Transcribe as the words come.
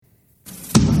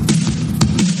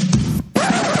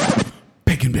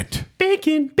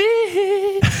Baking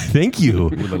Bit. Thank you.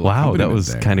 Wow, that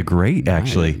was kind of great,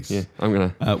 actually. Nice. Yeah, I'm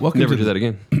going to Welcome never to do that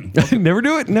again. Never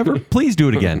do it. Never. Please do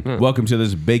it again. Welcome to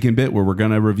this Bacon Bit where we're going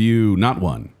to review not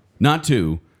one, not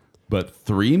two, but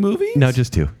 3 movies? No,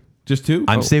 just 2. Just 2?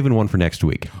 I'm saving one for next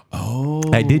week. Oh.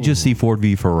 I did just see Ford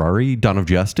v Ferrari, Dawn of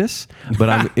Justice,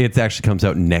 but it actually comes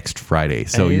out next Friday.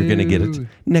 So you're going to get it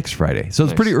next Friday. So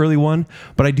it's a pretty early one,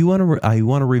 but I do want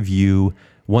to review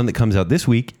one that comes out this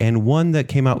week and one that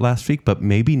came out last week, but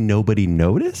maybe nobody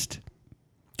noticed.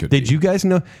 Did you guys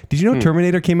know? Did you know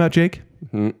Terminator came out, Jake?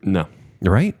 No.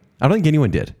 Right? I don't think anyone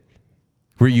did.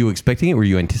 Were you expecting it? Were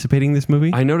you anticipating this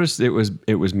movie? I noticed it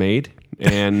was made,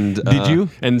 and Did you?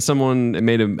 And someone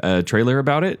made a trailer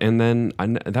about it, and then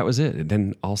that was it. And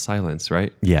then all silence,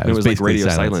 right? Yeah, And it was like basically radio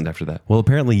silence. silent after that. Well,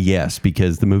 apparently yes,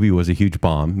 because the movie was a huge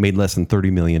bomb, made less than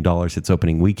 $30 million its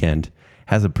opening weekend,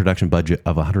 has a production budget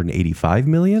of $185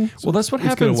 million. Well, that's what It's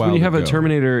got a happens when while you to have a go.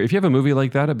 Terminator. If you have a movie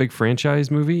like that, a big franchise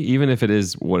movie, even if it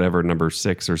is whatever number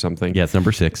 6 or something. Yeah, it's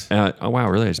number 6. Oh wow,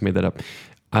 really? I just made that up.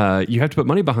 You have to put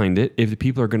money behind it if the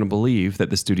people are going to believe that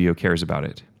the studio cares about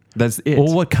it. That's it.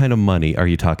 Well, what kind of money are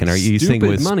you talking? Are you saying Stupid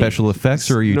with money. special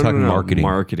effects, or are you No, talking no. marketing?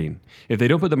 Marketing. If they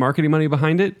don't put the marketing money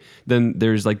behind it, then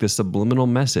there's like this subliminal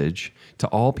message to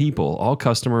all people, all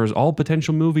customers, all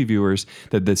potential movie viewers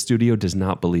that the studio does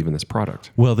not believe in this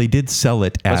product. Well, they did sell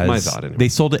it as That's my thought, anyway. They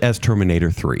sold it as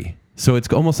Terminator 3. So it's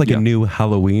almost like a new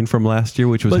Halloween from last year,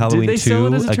 which was But Halloween did they 2 sell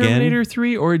it as a again. Terminator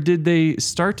 3, or did they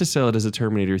start to sell it as a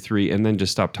Terminator 3 and then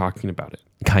just stop talking about it?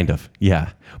 Kind of,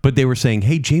 yeah. But they were saying,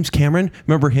 hey, James Cameron,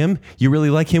 remember him? You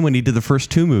really like him when he did the first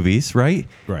 2 movies, right?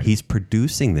 Right. He's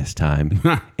producing this time,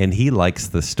 and he likes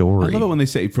the story. I love it when they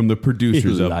say from the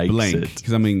producers He of likes blank. it.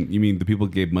 Because, I mean, you mean the people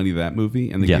gave money to that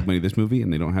movie and they Yeah. gave money to this movie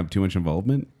and they don't have too much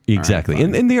involvement? Exactly. All right,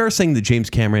 fine. And they are saying that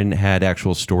James Cameron had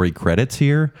actual story credits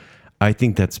here. I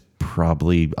think that's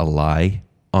probably a lie,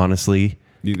 honestly.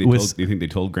 Do you think they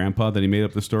told Grandpa that he made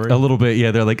up the story? A little bit,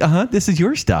 yeah. They're like, this is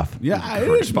your stuff. Yeah, it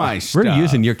is my stuff. We're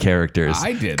using your characters.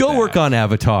 I did Go that. work on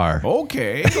Avatar.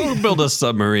 Okay. Go build a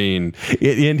submarine.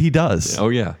 And he does. Oh,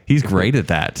 yeah. He's great at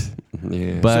that.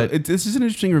 Yeah. But This is an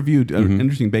interesting review, an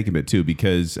interesting Bacon Bit too,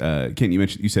 because Kent,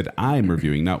 you said I'm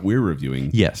reviewing, not we're reviewing.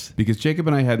 yes, Because Jacob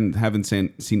and I haven't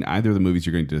seen either of the movies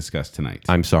you're going to discuss tonight.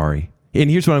 I'm sorry. And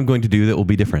here's what I'm going to do that will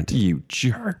be different. You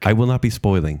jerk. I will not be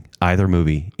spoiling either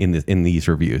movie in these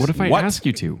reviews. What if I What? ask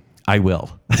you to? I will.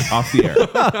 Off the air.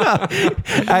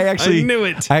 I knew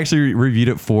it. I actually reviewed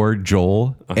it for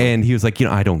Joel, and he was like,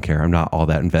 I don't care. I'm not all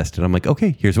that invested. I'm like,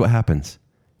 okay, here's what happens.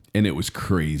 And it was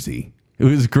crazy.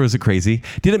 Was it crazy?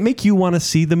 Did it make you want to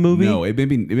see the movie? No, it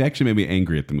actually made me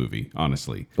angry at the movie,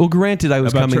 honestly. Well, granted, I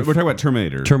was We're coming. talking about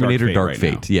Terminator. Dark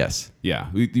Fate. right now. Yes.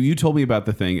 Yeah. You told me about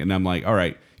the thing, and I'm like, all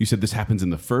right, you said this happens in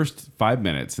the first 5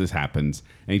 minutes. This happens.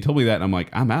 And you told me that, and I'm like,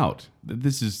 I'm out.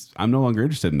 I'm no longer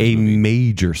interested in this A movie.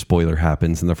 major spoiler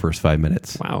happens in the first 5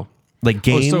 minutes. Wow. Like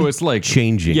game so it's like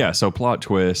changing. Yeah, so plot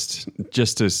twist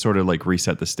just to sort of like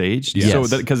reset the stage. Yes.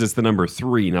 So because it's the number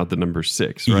 3, not the number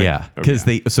 6, right? Yeah. Because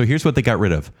so here's what they got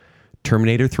rid of.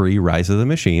 Terminator 3, Rise of the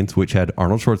Machines, which had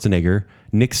Arnold Schwarzenegger,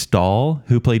 Nick Stahl,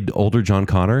 who played older John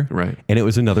Connor. Right. And it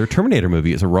was another Terminator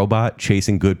movie. It's a robot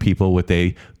chasing good people with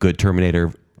a good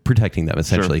Terminator protecting them,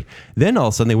 essentially. Then all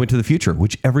of a sudden they went to the future,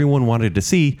 which everyone wanted to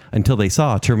see until they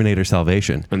saw Terminator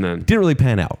Salvation. And then- didn't really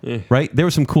pan out, right? There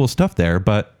was some cool stuff there,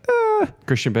 but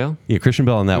Christian Bale? yeah, Christian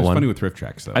Bell on that It was one. funny with Rift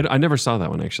Tracks, though. I never saw that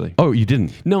one, actually. Oh, you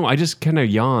didn't? No, I just kind of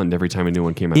yawned every time a new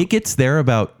one came out. It gets there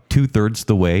about 2/3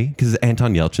 the way because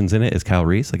Anton Yelchin's in it as Kyle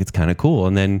Reese. Like, it's kind of cool.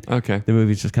 And then Okay. the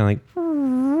movie's just kind of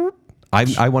like,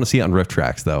 I want to see it on Rift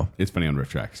Tracks, though. It's funny on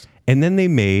Rift Tracks. And then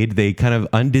they kind of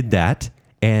undid that.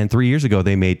 And 3 years ago,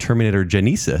 they made Terminator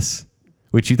Genesis,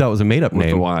 which you thought was a made-up With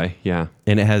the name. Y, yeah.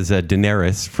 And it has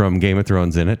Daenerys from Game of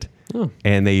Thrones in it.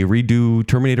 And they redo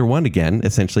Terminator 1 again,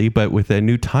 essentially, but with a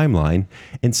new timeline.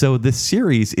 And so this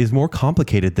series is more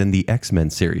complicated than the X-Men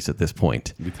series at this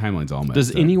point. The timeline's all messed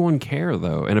Does up. anyone care,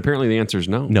 though? And apparently the answer is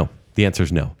no. No, the answer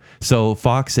is no. So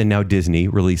Fox and now Disney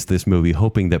released this movie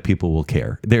hoping that people will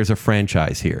care. There's a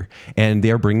franchise here, and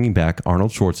they're bringing back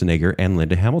Arnold Schwarzenegger and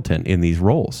Linda Hamilton in these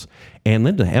roles. And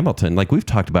Linda Hamilton, like we've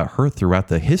talked about her throughout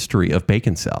the history of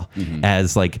Bacon Cell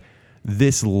as like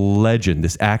this legend,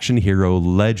 this action hero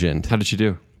legend. How did she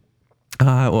do?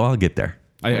 Well, I'll get there.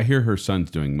 I hear her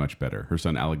son's doing much better. Her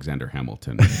son, Alexander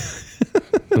Hamilton.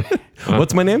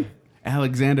 What's my name?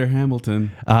 Alexander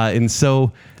Hamilton. And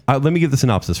so let me give the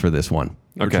synopsis for this one.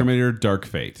 Or Okay. Terminator Dark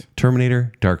Fate.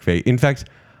 Terminator, Dark Fate. In fact,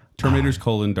 Terminator's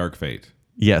Dark Fate.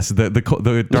 yes, the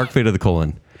Dark Fate of the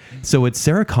colon. So it's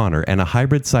Sarah Connor and a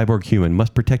hybrid cyborg human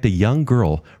must protect a young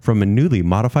girl from a newly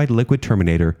modified liquid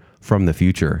Terminator from the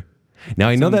future. Now,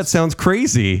 I know that sounds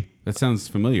crazy. That sounds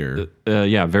familiar.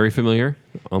 Yeah, very familiar.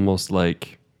 Almost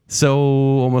like So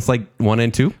almost like 1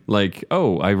 and 2.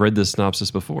 oh, I read this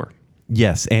synopsis before.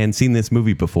 Yes, and seen this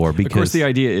movie before because Of course, the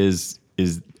idea is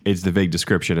it's the vague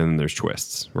description and then there's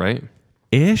twists, right?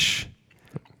 ish.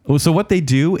 Well, so what they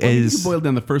do You is boiled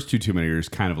down the first two Terminators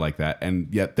kind of like that, and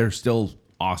yet they're still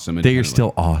awesome. they are independently.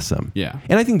 still awesome. Yeah.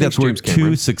 And I think that's where James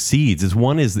Cameron. 2 succeeds. Is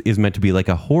 1 is meant to be like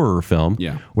a horror film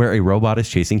Yeah. where a robot is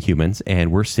chasing humans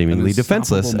and we're seemingly unstoppable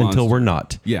defenseless until monster. we're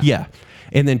not. Yeah. Yeah.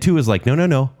 And then 2 is like,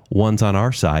 no. 1's on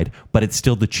our side, but it's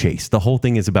still the chase. The whole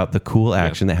thing is about the cool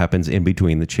action that happens in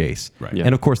between the chase. Right. Yeah.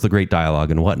 And of course the great dialogue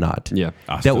and whatnot. Yeah.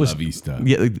 Hasta la vista.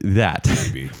 Yeah, that.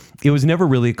 Baby. It was never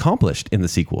really accomplished in the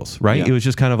sequels, right? Yeah. It was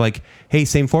just kind of like, hey,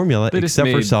 same formula just except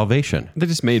for made- Salvation. They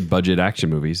just made budget action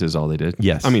movies, is all they did.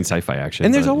 Yes. I mean sci-fi action.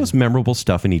 And there's but- always memorable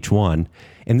stuff in each one.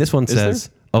 And this one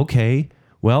says, okay,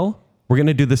 well, we're going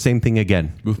to do the same thing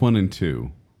again. With 1 and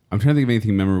 2. I'm trying to think of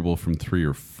anything memorable from 3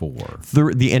 or 4.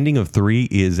 The ending of 3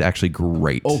 is actually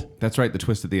great. Oh, that's right. The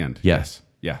twist at the end. Yes.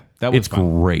 Yeah. That was it's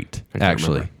fun. great, can't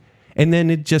actually. remember. And then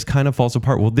it just kind of falls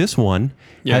apart. Well, this one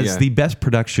Yeah, has yeah. the best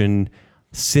production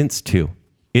since 2.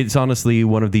 It's honestly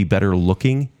one of the better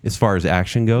looking as far as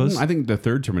action goes. I think the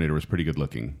third Terminator was pretty good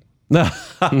looking.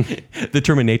 The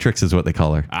Terminatrix is what they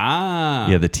call her. Ah.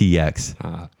 Yeah, the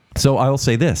TX. So I'll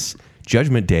say this: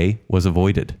 Judgment Day was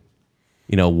avoided.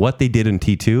 You know what they did in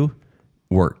T2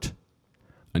 worked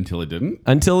Until it didn't.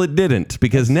 until it didn't,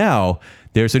 because now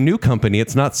there's a new company.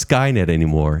 It's not Skynet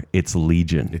anymore. It's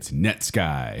Legion. It's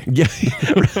Netsky. Yeah,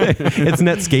 right. It's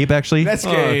Netscape actually.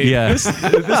 Netscape. Yeah.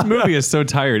 this movie is so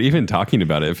tired. Even talking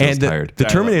about it, it feels And tired. the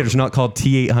Terminators are not called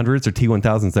T800s or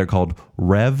T1000s. They're called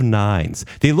Rev 9s.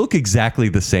 They look exactly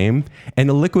the same. And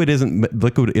the liquid isn't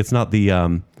liquid. It's not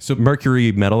the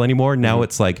mercury metal anymore. Now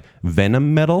it's like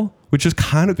Venom metal, which is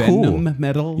kind of cool. Venom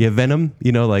metal. Yeah, Venom.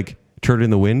 You know, like Turd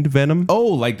in the Wind Venom. Oh,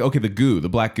 like okay, the goo, the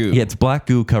black goo. Yeah, it's black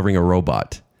goo covering a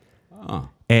robot.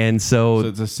 And So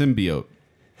it's a symbiote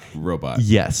robot.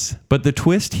 yes. But the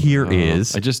twist here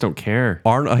is I just don't care.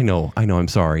 I know. I'm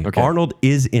sorry. Okay. Arnold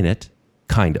is in it,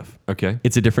 kind of. Okay.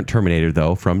 It's a different Terminator,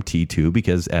 though, from T2,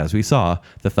 because as we saw,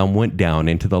 the thumb went down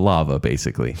into the lava,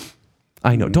 basically.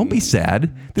 I know. Don't be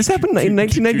sad. This happened in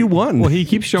 1991. Well, he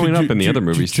keeps showing up in the other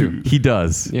movies too. He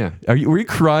does. Yeah. Were you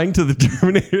crying to the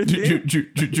Terminator?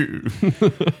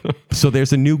 So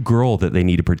there's a new girl that they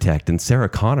need to protect, and Sarah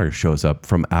Connor shows up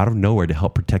from out of nowhere to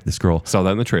help protect this girl. Saw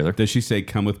that in the trailer. Does she say,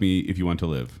 "Come with me if you want to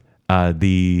live,"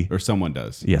 or someone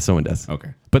does? Yeah, someone does. Okay.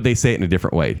 But they say it in a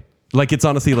different way. Like it's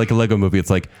honestly like a Lego movie. It's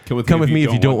like, come with me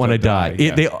if you don't want to die.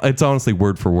 It's honestly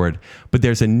word for word. But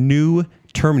there's a new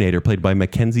Terminator played by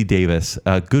Mackenzie Davis,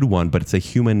 a good one, but it's a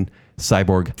human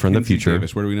cyborg from the Mackenzie future.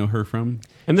 Davis, where do we know her from?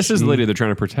 And this is the lady they're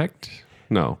trying to protect?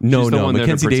 No. No, She's the one there to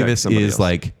Mackenzie protect Davis somebody is else.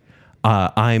 like,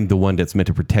 I'm the one that's meant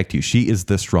to protect you. She is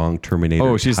the strong Terminator.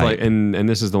 Oh, she's type. like, and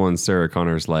this is the one Sarah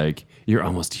Connor's like, you're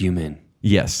almost human.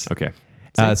 Yes. Okay.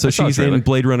 So I saw a she's trailer. in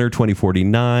Blade Runner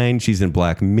 2049. She's in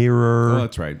Black Mirror. Oh,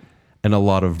 that's right. And a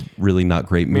lot of really not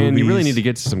great movies. Man, you really need to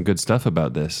get to some good stuff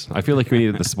about this. I feel like we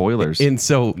needed the spoilers. And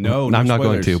so, No I'm not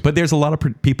going spoilers. to. But there's a lot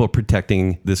of people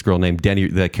protecting this girl named Danny.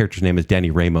 The character's name is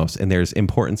Danny Ramos, and there's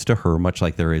importance to her, much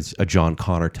like there is a John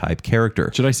Connor type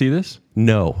character. Should I see this?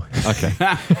 No, Okay.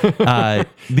 the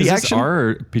Is this action. R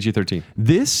or PG-13?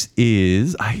 This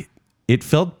is It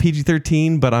felt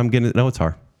PG-13, but I'm gonna. No, it's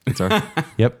R. It's R.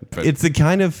 Yep. It's the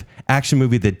kind of action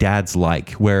movie that dads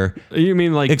like, where You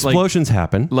mean like explosions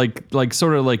happen. like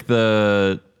sort of like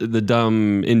the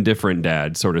dumb indifferent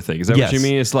dad sort of thing? Is that Yes. what you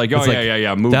mean? It's like, It's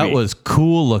yeah, movie. That was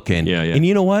cool looking. Yeah, yeah. And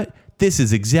you know what? This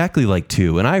is exactly like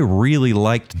 2, and I really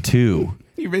liked 2.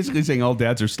 You're basically saying all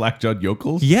dads are slack-jawed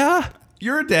yokels. Yeah,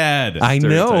 You're a dad. I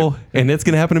know, Stereotype. and it's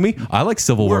gonna happen to me. I like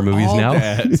Civil War We're movies all now.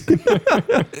 dads.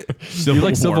 You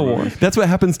like Civil War? movies. That's what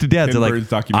happens to dads. Tim They're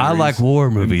Burton's like, documentaries I like war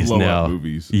and movies blow-up now.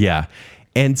 movies. Yeah,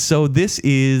 and so this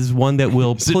is one that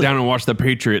will Sit down and watch The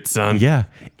Patriots, son. Yeah,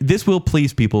 this will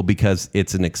please people because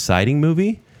it's an exciting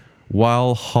movie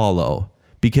while hollow,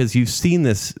 because you've seen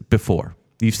this before.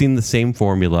 You've seen the same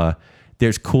formula.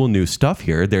 There's cool new stuff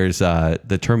here. There's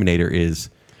the Terminator is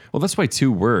Well, that's why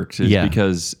 2 worked, is Yeah.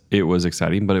 because it was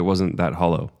exciting, but it wasn't that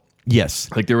hollow. yes,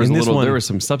 Like there was And a this little, one- there was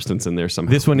some substance in there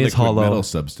somehow. This one is Liquid hollow. metal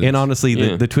substance. And honestly,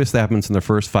 Yeah. the twist that happens in the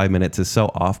first 5 minutes is so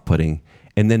off-putting,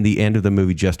 and then the end of the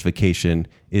movie justification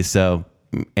is so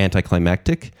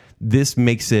anticlimactic. This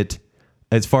makes it,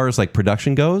 as far as like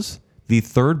production goes, the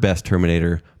third best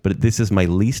Terminator. But this is my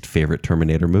least favorite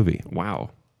Terminator movie.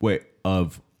 Wow. Wait,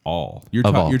 of all. You're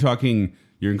Of all. You're talking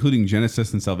You're including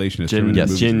Genesis and Salvation as Gen- Terminator yes.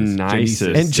 movies. Genesis.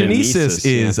 And Genesis Genesis,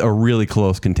 is a really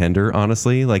close contender,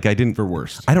 honestly. Like I didn't For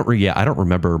worst. I don't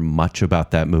remember much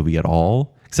about that movie at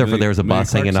all, except for Amelia- there was a Amelia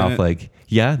bus hanging Clark's off. in it. Like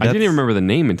yeah, I didn't even remember the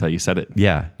name until you said it.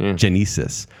 Yeah,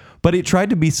 Genesis. But it tried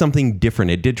to be something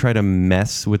different. It did try to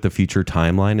mess with the future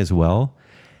timeline as well.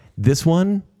 This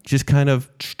one just kind of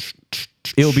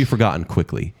it'll be forgotten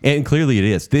quickly, and clearly it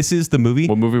is. This is the movie.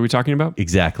 What movie are we talking about?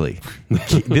 Exactly.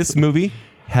 This movie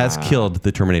has killed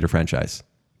the Terminator franchise.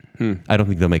 I don't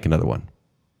think they'll make another one.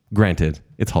 Granted,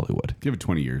 it's Hollywood. Give it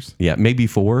 20 years. Yeah, maybe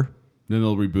 4. Then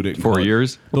they'll reboot it. and 4 call it-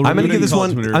 years? they'll I'm reboot going to it give and this call it one.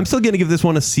 Terminator. I'm still going to give this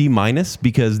one a C-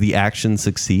 because the action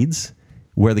succeeds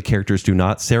where the characters do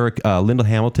not. Sarah Linda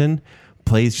Hamilton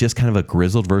plays just kind of a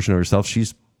grizzled version of herself.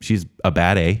 She's a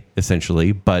bad A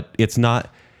essentially, but it's not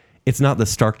the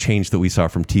stark change that we saw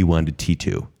from T1 to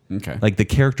T2. Okay. Like the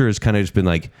character has kind of just been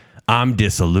like, I'm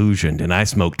disillusioned and I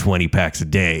smoke 20 packs a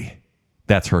day.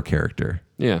 That's her character.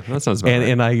 Yeah, that sounds about right.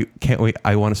 And I can't wait.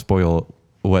 I want to spoil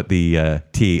what the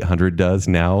T800 does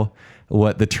now,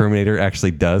 what the Terminator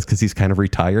actually does, because he's kind of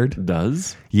retired.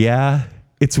 Does? Yeah,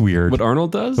 it's weird. What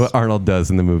Arnold does? What Arnold does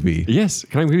in the movie. Yes.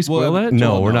 Can we spoil that?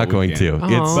 No, Well, we're no, not we going can't. to.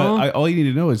 It's But all you need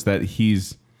to know is that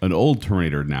he's an old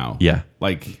Terminator now. Yeah.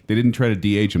 Like, they didn't try to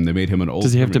de-age him. They made him an old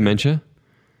Does he have Terminator. dementia?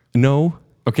 no.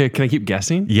 Okay, can I keep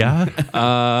guessing? Yeah.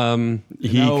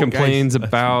 He No, complains guys,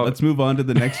 about. Let's move on to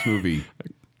the next movie.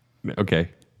 Okay.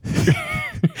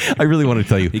 I really want to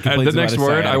tell you. The complains next about his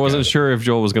word, I sciatica. wasn't sure if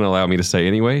Joel was going to allow me to say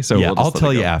anyway. So Yeah, we'll just I'll let tell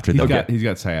it you go. after He's that.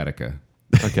 got sciatica.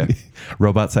 Okay.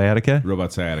 Robot sciatica.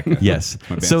 Robot sciatica. Yes.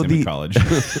 My band So name in the- college.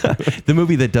 The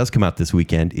movie that does come out this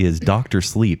weekend is Doctor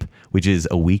Sleep, which is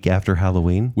a week after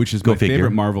Halloween. Which is Go my figure.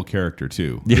 favorite Marvel character,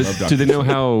 too. Do, Love do Dr. they know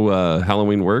how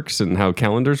Halloween works and how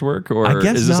calendars work? Or I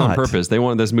guess is this on not. purpose? They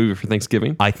wanted this movie for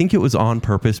Thanksgiving? I think it was on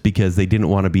purpose because they didn't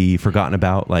want to be forgotten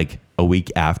about like a week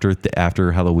after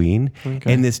Halloween.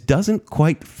 And this doesn't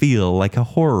quite feel like a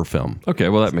horror film. Okay,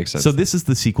 well, that makes sense. So this is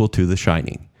the sequel to The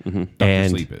Shining. Dr.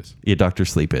 Sleep is. Yeah, Dr.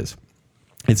 Sleep is.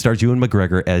 It stars Ewan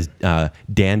McGregor as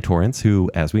Dan Torrance, who,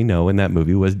 as we know in that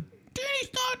movie, was Danny's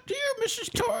not here,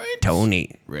 Mrs. Torrance.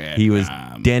 Tony. Red He was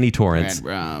rum. Danny Torrance.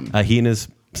 Red rum. He and his,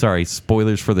 sorry,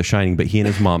 spoilers for The Shining, but he and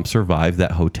his mom survived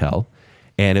that hotel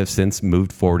and have since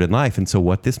moved forward in life. And so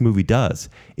what this movie does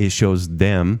is shows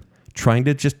them trying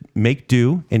to just make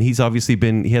do. And he has a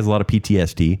lot of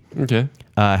PTSD. okay.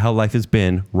 How life has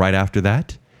been right after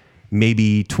that,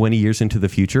 maybe 20 years into the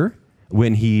future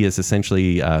when he is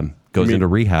essentially goes into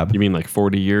rehab. You mean like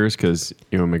 40 years? Because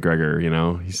Ewan McGregor,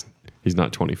 he's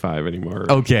not 25 anymore.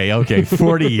 Okay,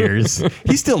 40 years.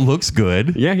 He still looks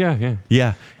good. Yeah.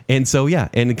 Yeah. And so,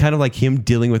 and kind of like him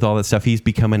dealing with all that stuff, he's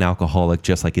become an alcoholic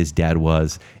just like his dad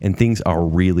was, and things are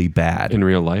really bad. In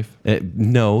real life?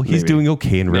 No, he's Maybe. doing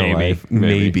okay in real life.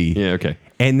 Maybe. Yeah, okay.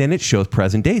 And then it shows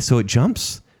present day. So it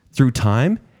jumps through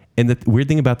time. And the weird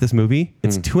thing about this movie,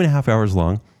 it's 2.5 hours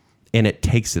long and it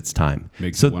takes its time.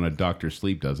 Makes it want a Dr.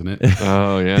 Sleep, doesn't it?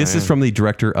 Oh, yeah. This is from the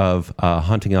director of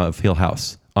Haunting of Hill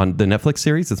House on the Netflix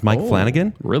series. It's Mike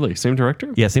Flanagan. Really? Same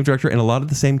director? Yeah, same director, and a lot of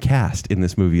the same cast in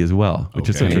this movie as well, which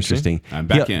is Okay. interesting. I'm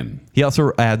back He- in. He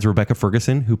also adds Rebecca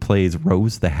Ferguson, who plays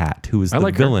Rose the Hat, who is the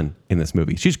like her. villain in this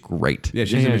movie. She's great. Yeah,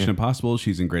 she's in Yeah. Mission Impossible.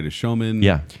 She's in Greatest Showman.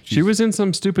 Yeah. She was in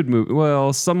some stupid movie,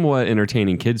 well, somewhat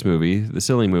entertaining kids movie, the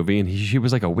silly movie, and she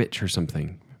was like a witch or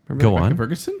something. Remember Go that? on.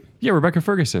 Ferguson? Yeah, Rebecca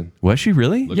Ferguson. Was she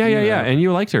really? Yeah, Looking it up. and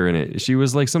you liked her in it. She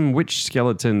was like some witch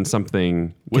skeleton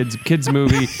something kids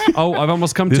movie. Oh, I've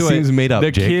almost come This to it. seems made up, The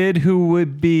Jake. kid who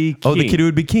would be king. Oh, the kid who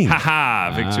would be king.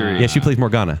 Haha, victory. Yeah, she plays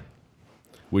Morgana.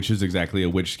 Which is exactly a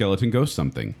witch skeleton ghost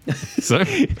something.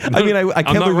 Sorry. I mean, I I'm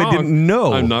can't not believe I wrong. didn't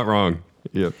know. I'm not wrong.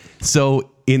 Yep. So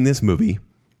in this movie,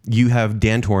 you have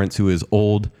Dan Torrance, who is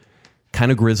old,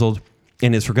 kind of grizzled,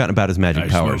 and has forgotten about his magic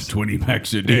powers. 20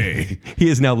 packs a day. He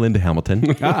is now Linda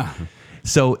Hamilton.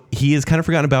 So he has kind of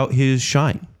forgotten about his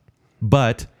shine.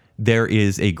 But there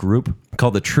is a group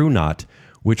called the True Knot,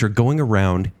 which are going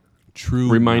around True.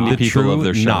 Reminding knot. people of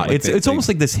their shine. knot. Like It's almost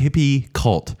like this hippie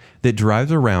cult that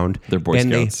drives around. They're Boy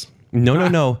and Scouts.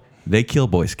 No. They kill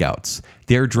Boy Scouts.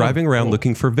 They're driving around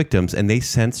looking for victims, and they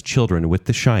sense children with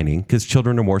The Shining because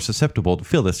children are more susceptible to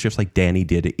feel this, just like Danny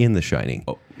did in The Shining.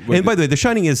 wait, And by the way, The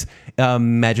Shining is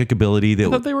magic ability that I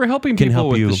thought they were helping can people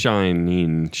help with you.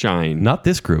 the shine. Not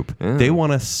this group. They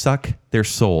want to suck their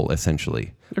soul,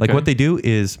 essentially. Like Okay. what they do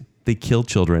is they kill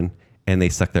children and they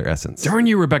suck their essence. Darn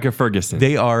you, Rebecca Ferguson.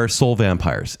 They are soul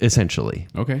vampires, essentially.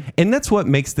 Okay. And that's what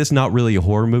makes this not really a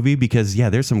horror movie because, yeah,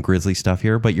 there's some grisly stuff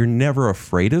here, but you're never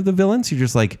afraid of the villains. You're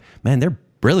just like, man, they're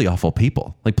really awful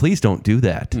people. Like, please don't do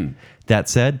that. That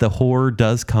said, the horror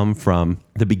does come from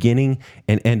the beginning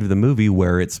and end of the movie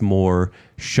where it's more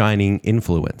Shining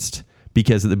influenced.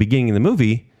 Because at the beginning of the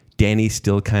movie, Danny's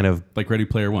still kind of, Like Ready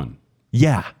Player One.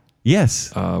 yeah, yes,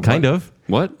 kind of.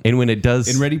 What? And when it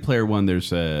does, In Ready Player One,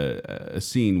 there's a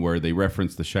scene where they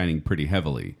reference The Shining pretty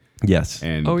heavily. yes.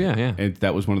 And Oh, yeah. And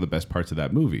that was one of the best parts of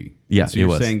that movie. Yeah, So you're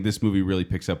it was. saying this movie really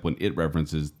picks up when it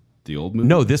references the old movie?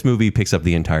 No, this movie picks up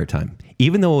the entire time.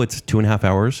 Even though it's 2.5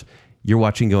 hours, you're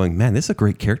watching going, man, this is a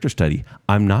great character study.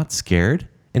 I'm not scared.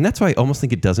 And that's why I almost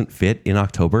think it doesn't fit in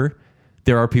October.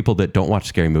 There are people that don't watch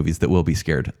scary movies that will be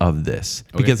scared of this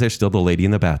because there's still the lady in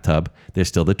the bathtub. There's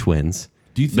still the twins.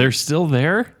 Do you think, They're still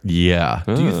there? Yeah.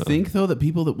 do you think though that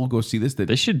people that will go see this, that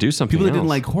They should do something people that didn't else.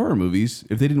 like horror movies,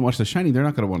 if they didn't watch The Shining, they're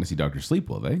not going to want to see Doctor Sleep,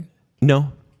 will they?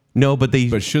 No, but they.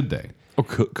 But should they? Oh,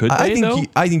 could I they, think though?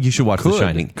 I think you should watch The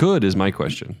Shining. Could is my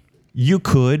question. You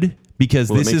could, because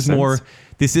Will it this make is more. sense?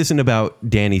 This isn't about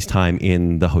Danny's time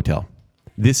in the hotel.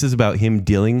 This is about him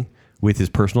dealing with his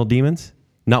personal demons,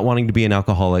 not wanting to be an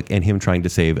alcoholic, and him trying to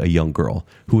save a young girl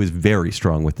who is very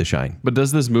strong with the shine. But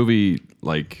does this movie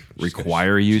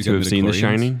require you she's to got have seen The midichlorians?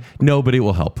 Shining? No, but it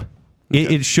will help.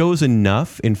 It shows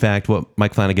enough. In fact, what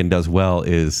Mike Flanagan does well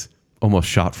is almost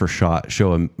shot for shot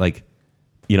show him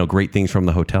great things from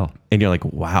the hotel, and you're like,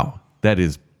 wow, that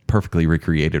is perfectly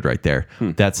recreated right there.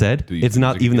 That said, Do you it's use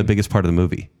not music even the again? biggest part of the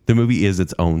movie. The movie is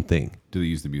its own thing. Do they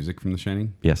use the music from The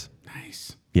Shining? Yes.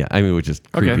 Nice. Yeah. I mean, which is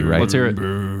creepy, Okay, right? let's hear it.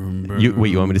 You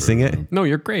want me to sing it? No,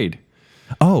 your grade.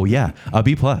 Oh yeah, a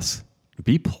B plus.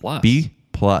 B plus. B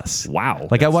plus. Wow.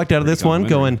 Like I walked out of pretty this one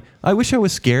complimentary. going, I wish I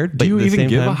was scared. But Do you at the even same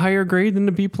give a time, higher grade than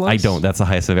a B plus? I don't. That's the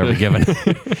highest I've ever given.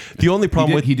 The only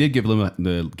problem with He did give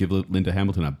Linda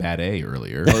Hamilton a bad A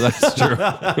earlier. Oh, that's true.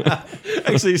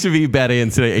 actually, it should be bad A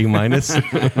instead of A minus.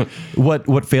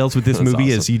 What fails with this movie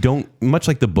is awesome. you don't, much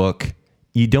like the book,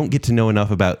 you don't get to know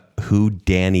enough about who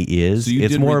Danny is. So you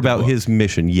It's did more read the about book? his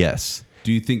mission. Yes.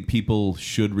 Do you think people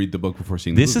should read the book before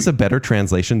seeing the This movie? is a better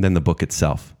translation than the book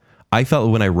itself. I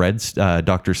felt when I read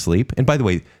Dr. Sleep, and by the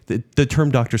way, the term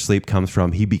Dr. Sleep comes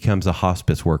from he becomes a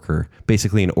hospice worker,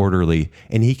 basically an orderly,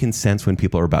 and he can sense when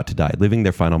people are about to die, living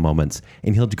their final moments,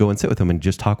 and he'll go and sit with them and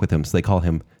just talk with them. So they call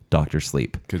him Dr.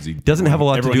 Sleep. because he Doesn't have a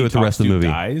lot to everyone do he with the rest talks of the to movie.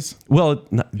 Dies. Well, it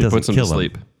doesn't puts them kill to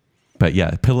sleep. them. But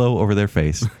yeah, pillow over their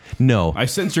face. No, I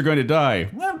sense you're going to die.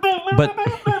 but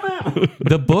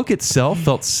the book itself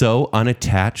felt so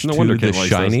unattached No to wonder The Kate likes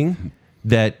Shining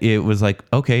that it was like,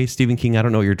 okay, Stephen King, I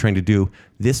don't know what you're trying to do.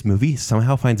 This movie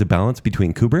somehow finds a balance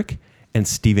between Kubrick and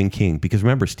Stephen King. Because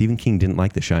remember, Stephen King didn't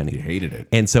like The Shining. He hated it.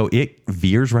 And so it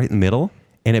veers right in the middle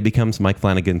and it becomes Mike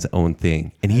Flanagan's own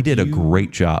thing. And he did a great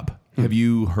job. Have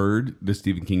you heard that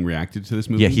Stephen King reacted to this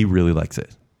movie? Yeah, he really likes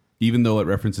it. even though it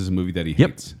references a movie that he Yep.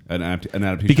 hates, an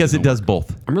adaptation. Because of it his own does work.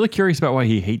 both. I'm really curious about why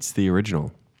he hates the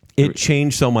original. It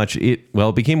changed so much. It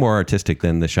became more artistic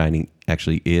than The Shining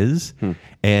actually is.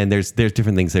 And there's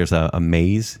different things. There's a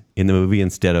maze in the movie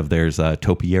instead of there's a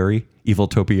topiary, evil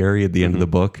topiary at the end of the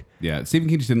book. Yeah, Stephen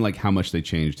King just didn't like how much they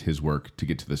changed his work to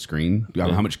get to the screen.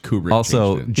 How much Kubrick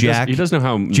Also, changed it. Jack. He doesn't know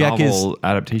how Jack novel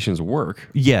adaptations work.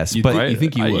 Yes, You but think- you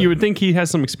think he would? You would think he has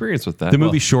some experience with that. the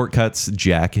movie shortcuts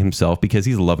Jack himself because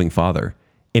he's a loving father.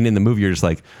 And in the movie, you're just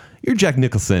like, you're Jack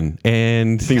Nicholson,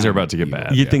 and Things are about to get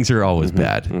bad. things are always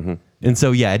bad. And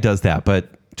so, yeah, it does that. But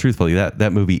truthfully,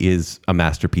 that movie is a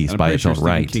masterpiece And I'm by pretty its sure own Stephen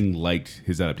right. King liked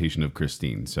his adaptation of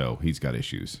Christine, so he's got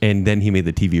issues. And then he made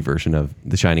the TV version of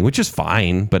The Shining, which is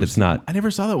fine, but it's not. I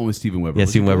never saw that one with Steven Weber. Yeah,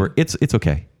 Steven Weber. It's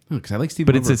okay, Because I like Steven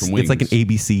but Weber it's from Wings. like an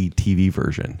ABC TV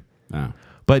version. Oh.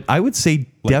 But I would say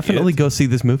definitely it? go see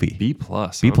this movie. B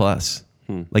plus. B plus.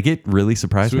 Like it really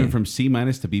surprised So we me. went from C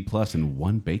minus to B plus in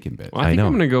one bacon bit. Well, I think know.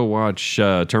 I'm going to go watch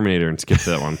Terminator and skip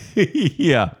that one.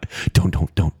 Yeah. Don't.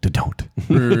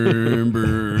 Boom,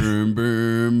 boom,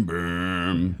 boom,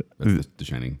 boom. That's the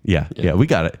Shining. Yeah, we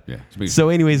got it. Yeah, it's big. So,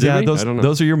 anyways, Did yeah, we? I don't know.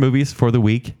 those are your movies for the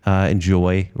week.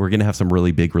 Enjoy. We're gonna have some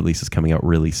really big releases coming out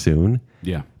really soon,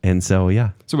 Yeah. and so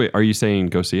So wait, are you saying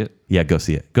go see it? go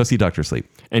see it. Go see Doctor Sleep.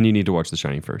 And you need to watch The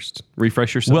Shining first.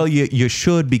 Refresh yourself. Well, you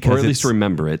should because or at least it's-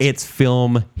 remember it. It's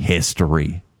film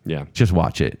history. Yeah. Just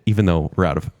watch it, even though we're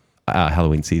out of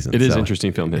Halloween season. It is so.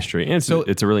 interesting film history. And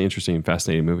it's a really interesting,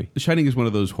 fascinating movie. The Shining is one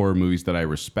of those horror movies that I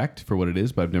respect for what it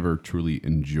is, but I've never truly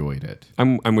enjoyed it.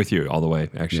 I'm with you all the way,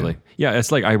 actually. Yeah,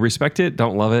 it's like I respect it,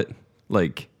 don't love it.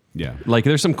 Like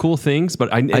there's some cool things, but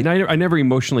I never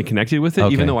emotionally connected with it,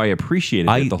 Okay. even though I appreciated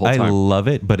it the whole I time. love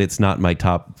it, but it's not my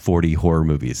top 40 horror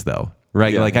movies, though.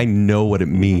 Right? Yeah. Like I know what it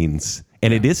means,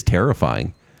 and it is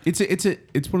terrifying. It's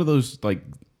one of those, like,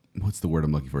 what's the word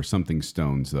I'm looking for? Something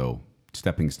stones, though.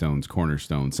 stepping stones,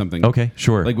 cornerstones, something. Okay,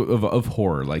 sure. Like of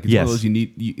horror. Like it's Yes. one of those you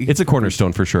need. It's a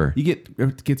cornerstone for sure.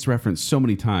 It gets referenced so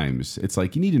many times. It's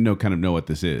like you need to know what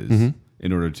this is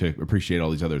in order to appreciate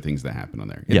all these other things that happen on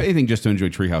there. If Yeah. anything, just to enjoy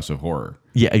Treehouse of Horror.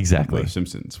 Yeah, exactly. The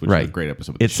Simpsons, which is Right. a great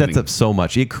episode. with It the sets shitting- up so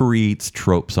much. It creates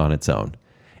tropes on its own.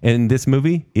 And this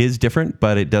movie is different,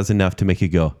 but it does enough to make you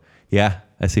go, yeah,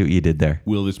 I see what you did there.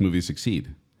 Will this movie succeed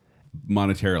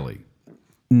monetarily?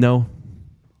 No,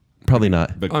 probably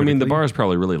not. But I mean, the critically? bar is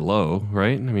probably really low,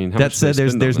 right? I mean, how That much did they said,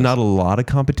 spend there's on not a this? lot of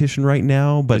competition right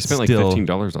now, but They spent still, like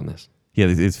 $15 on this. yeah,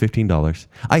 it's $15.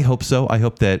 I hope so. I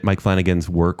hope that Mike Flanagan's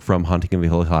work from Haunting of the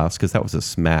Hill House, because that was a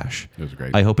smash. It was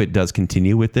great. I hope it does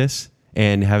continue with this,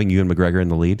 and having Ewan McGregor in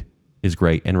the lead is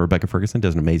great, and Rebecca Ferguson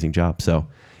does an amazing job. So,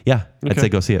 yeah, I'd Okay. say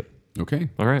go see it. Okay.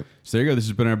 All right. So there you go. This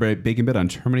has been our bacon bit on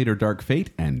Terminator Dark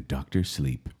Fate and Dr.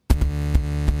 Sleep.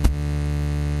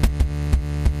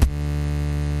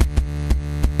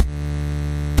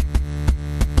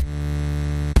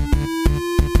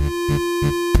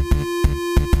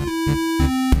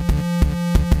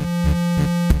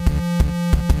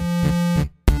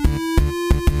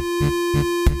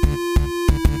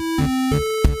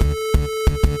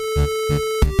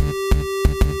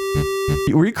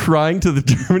 Were you crying to the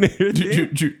Terminator?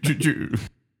 theme?